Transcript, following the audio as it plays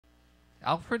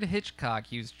Alfred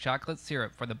Hitchcock used chocolate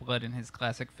syrup for the blood in his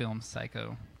classic film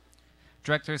Psycho.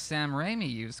 Director Sam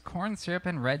Raimi used corn syrup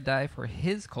and red dye for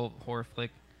his cult horror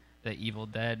flick, The Evil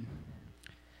Dead.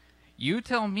 You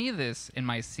tell me this in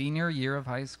my senior year of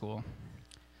high school.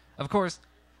 Of course,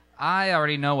 I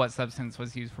already know what substance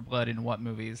was used for blood in what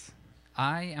movies.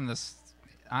 I am the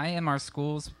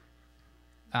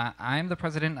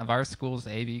president of our school's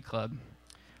AV club.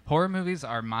 Horror movies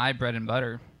are my bread and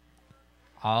butter.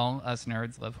 All us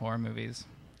nerds love horror movies.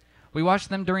 We watch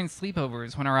them during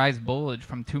sleepovers when our eyes bulge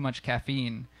from too much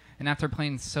caffeine, and after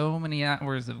playing so many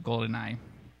hours of GoldenEye.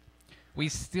 We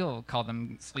still call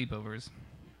them sleepovers.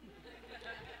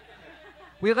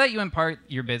 We let you impart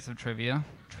your bits of trivia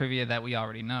that we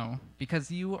already know,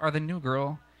 because you are the new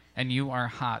girl, and you are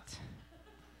hot.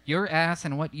 Your ass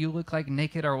and what you look like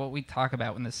naked are what we talk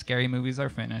about when the scary movies are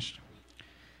finished.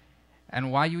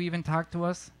 And why you even talk to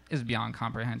us is beyond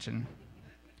comprehension.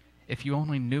 If you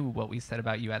only knew what we said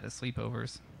about you at the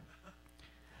sleepovers.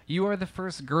 You are the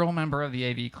first girl member of the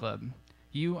AV Club.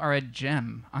 You are a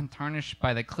gem, untarnished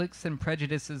by the cliques and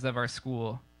prejudices of our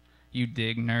school. You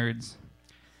dig nerds.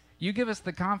 You give us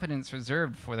the confidence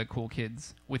reserved for the cool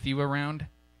kids. With you around,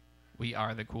 we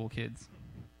are the cool kids.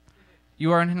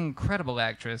 You are an incredible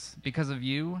actress. Because of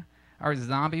you, our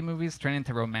zombie movies turn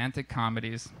into romantic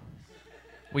comedies.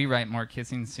 We write more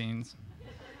kissing scenes.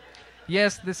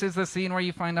 Yes, this is the scene where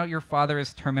you find out your father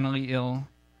is terminally ill.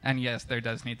 And yes, there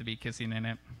does need to be kissing in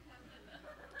it.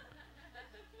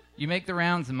 You make the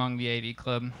rounds among the AV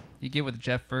Club. You get with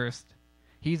Jeff first.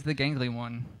 He's the gangly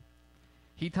one.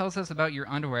 He tells us about your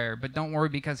underwear, but don't worry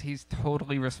because he's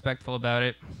totally respectful about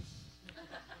it.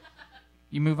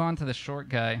 You move on to the short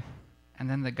guy, and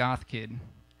then the goth kid.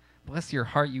 Bless your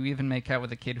heart, you even make out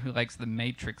with a kid who likes the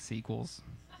Matrix sequels.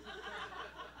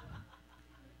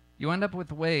 You end up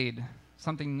with Wade,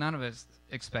 something none of us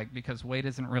expect because Wade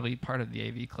isn't really part of the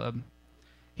AV Club.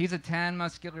 He's a tan,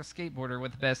 muscular skateboarder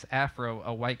with the best afro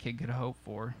a white kid could hope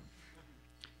for.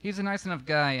 He's a nice enough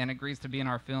guy and agrees to be in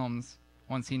our films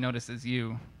once he notices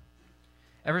you.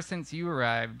 Ever since you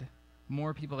arrived,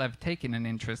 more people have taken an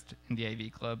interest in the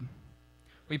AV Club.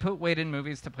 We put Wade in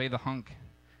movies to play the hunk.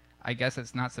 I guess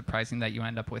it's not surprising that you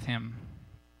end up with him.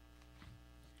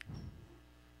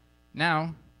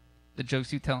 Now, the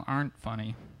jokes you tell aren't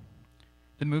funny.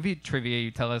 The movie trivia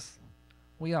you tell us,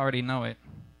 we already know it.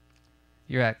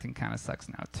 Your acting kind of sucks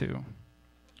now, too.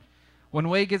 When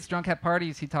Wade gets drunk at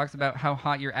parties, he talks about how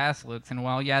hot your ass looks, and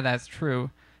while, yeah, that's true,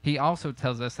 he also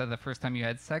tells us that the first time you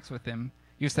had sex with him,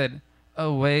 you said,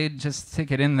 "Oh, Wade, just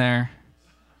stick it in there."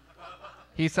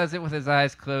 He says it with his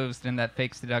eyes closed in that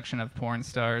fake seduction of porn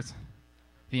stars.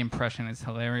 The impression is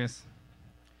hilarious.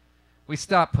 We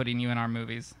stopped putting you in our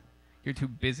movies. You're too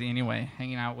busy anyway,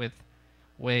 hanging out with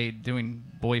Wade, doing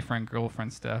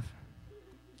boyfriend-girlfriend stuff.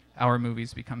 Our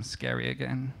movies become scary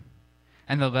again.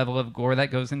 And the level of gore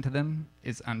that goes into them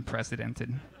is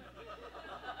unprecedented.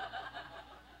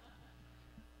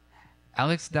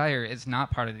 Alex Dyer is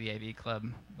not part of the AV Club,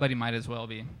 but he might as well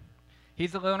be.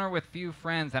 He's a loner with few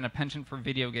friends and a penchant for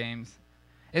video games.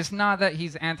 It's not that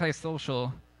he's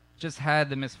antisocial, just had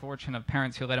the misfortune of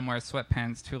parents who let him wear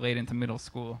sweatpants too late into middle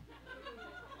school.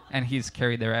 And he's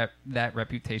carried that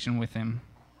reputation with him.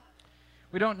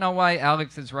 We don't know why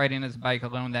Alex is riding his bike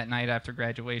alone that night after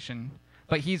graduation,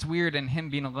 but he's weird, and him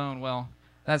being alone, well,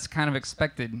 that's kind of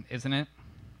expected, isn't it?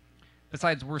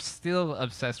 Besides, we're still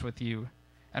obsessed with you,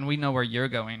 and we know where you're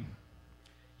going.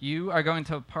 You are going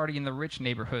to a party in the rich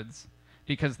neighborhoods,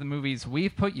 because the movies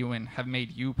we've put you in have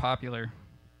made you popular.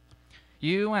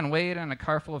 You and Wade and a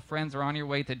car full of friends are on your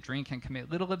way to drink and commit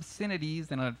little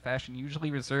obscenities in a fashion usually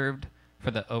reserved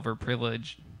for the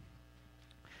overprivileged.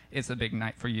 It's a big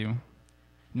night for you.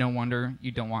 No wonder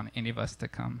you don't want any of us to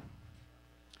come.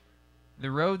 The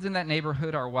roads in that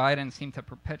neighborhood are wide and seem to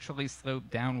perpetually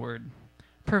slope downward.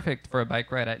 Perfect for a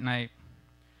bike ride at night.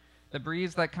 The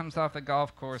breeze that comes off the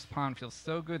golf course pond feels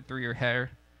so good through your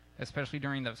hair, especially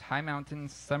during those high mountain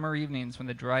summer evenings when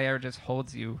the dry air just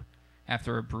holds you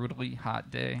after a brutally hot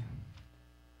day.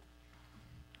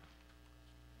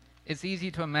 It's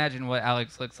easy to imagine what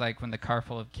Alex looks like when the car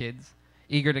full of kids,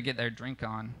 eager to get their drink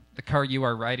on, the car you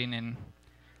are riding in,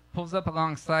 pulls up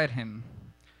alongside him,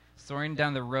 soaring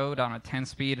down the road on a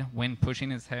 10-speed, wind pushing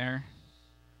his hair.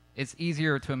 It's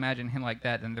easier to imagine him like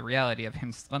that than the reality of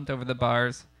him slumped over the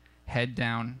bars, head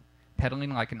down,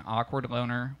 pedaling like an awkward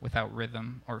loner without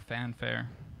rhythm or fanfare.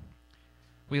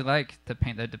 We like to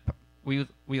paint the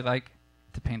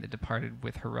departed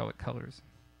with heroic colors.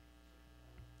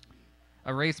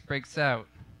 A race breaks out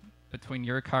between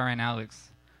your car and Alex,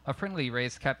 a friendly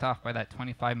race capped off by that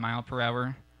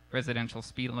 25-mile-per-hour residential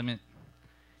speed limit.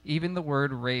 Even the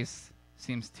word race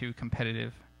seems too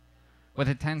competitive. With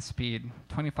a 10 speed,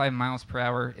 25 miles per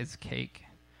hour is cake.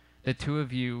 The two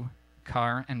of you,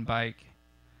 car and bike,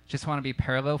 just want to be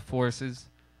parallel forces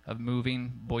of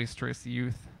moving, boisterous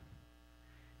youth.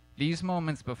 These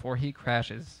moments before he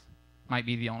crashes might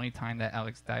be the only time that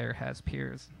Alex Dyer has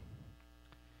peers.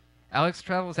 Alex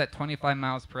travels at 25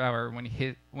 miles per hour when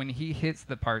he hits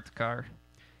the parked car.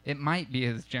 It might be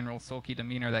his general sulky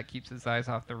demeanor that keeps his eyes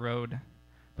off the road,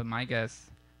 but my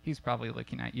guess, he's probably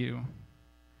looking at you.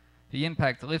 The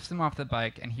impact lifts him off the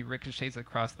bike and he ricochets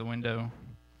across the window.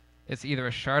 It's either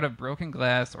a shard of broken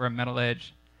glass or a metal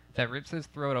edge that rips his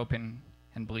throat open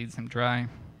and bleeds him dry.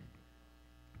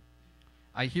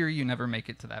 I hear you never make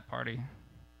it to that party.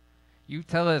 You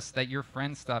tell us that your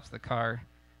friend stops the car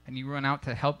and you run out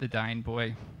to help the dying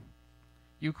boy.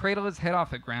 You cradle his head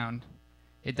off the ground.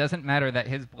 It doesn't matter that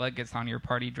his blood gets on your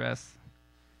party dress.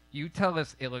 You tell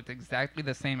us it looked exactly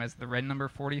the same as the red number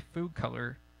 40 food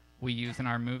color we use in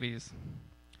our movies.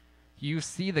 You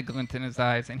see the glint in his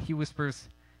eyes and he whispers,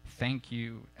 "Thank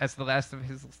you," as the last of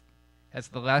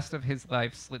his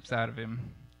life slips out of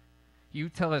him. You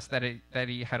tell us that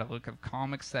he had a look of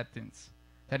calm acceptance,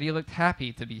 that he looked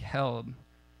happy to be held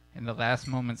in the last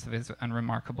moments of his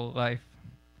unremarkable life.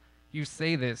 You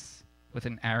say this with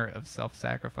an air of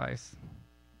self-sacrifice.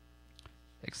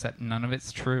 Except none of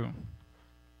it's true.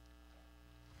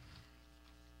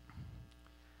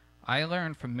 I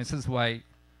learned from Mrs. White,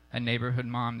 a neighborhood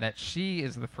mom, that she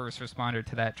is the first responder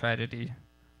to that tragedy.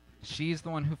 She's the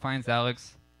one who finds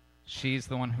Alex. She's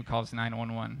the one who calls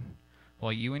 911,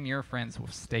 while you and your friends will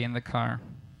stay in the car.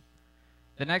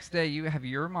 The next day, you have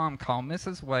your mom call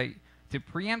Mrs. White to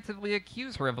preemptively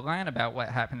accuse her of lying about what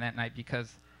happened that night,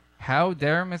 because how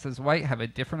dare Mrs. White have a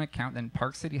different account than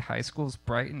Park City High School's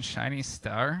bright and shiny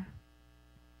star?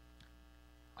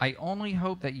 I only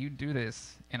hope that you do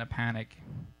this in a panic.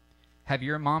 Have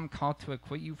your mom called to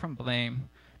acquit you from blame,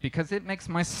 because it makes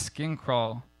my skin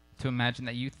crawl to imagine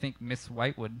that you think Miss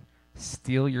White would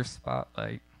steal your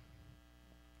spotlight.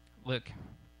 Look,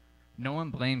 no one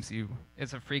blames you.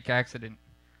 It's a freak accident,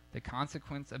 the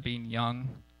consequence of being young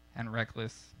and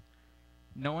reckless.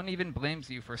 No one even blames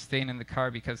you for staying in the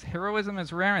car, because heroism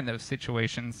is rare in those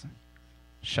situations.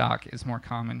 Shock is more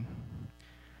common.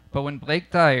 But when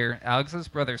Blake Dyer, Alex's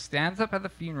brother, stands up at the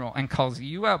funeral and calls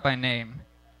you out by name,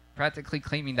 practically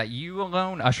claiming that you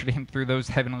alone ushered him through those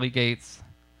heavenly gates,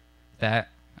 that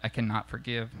I cannot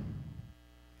forgive.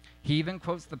 He even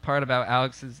quotes the part about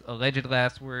Alex's alleged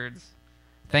last words,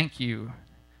 "Thank you,"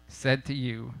 said to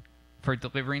you, for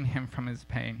delivering him from his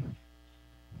pain.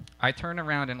 I turn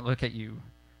around and look at you,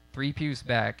 3 pews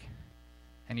back,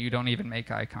 and you don't even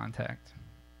make eye contact.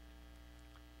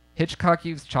 Hitchcock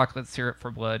used chocolate syrup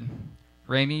for blood.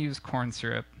 Raimi used corn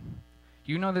syrup.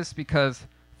 You know this because,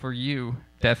 for you,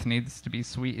 death needs to be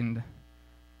sweetened.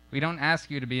 We don't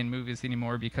ask you to be in movies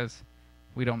anymore because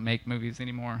we don't make movies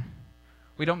anymore.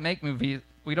 We don't make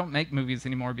movies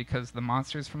anymore because the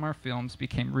monsters from our films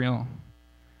became real.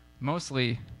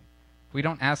 Mostly, we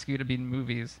don't ask you to be in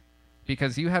movies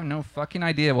because you have no fucking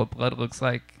idea what blood looks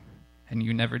like, and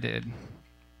you never did.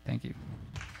 Thank you.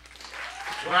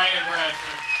 Ryan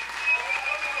Bradford.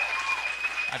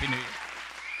 Happy New Year.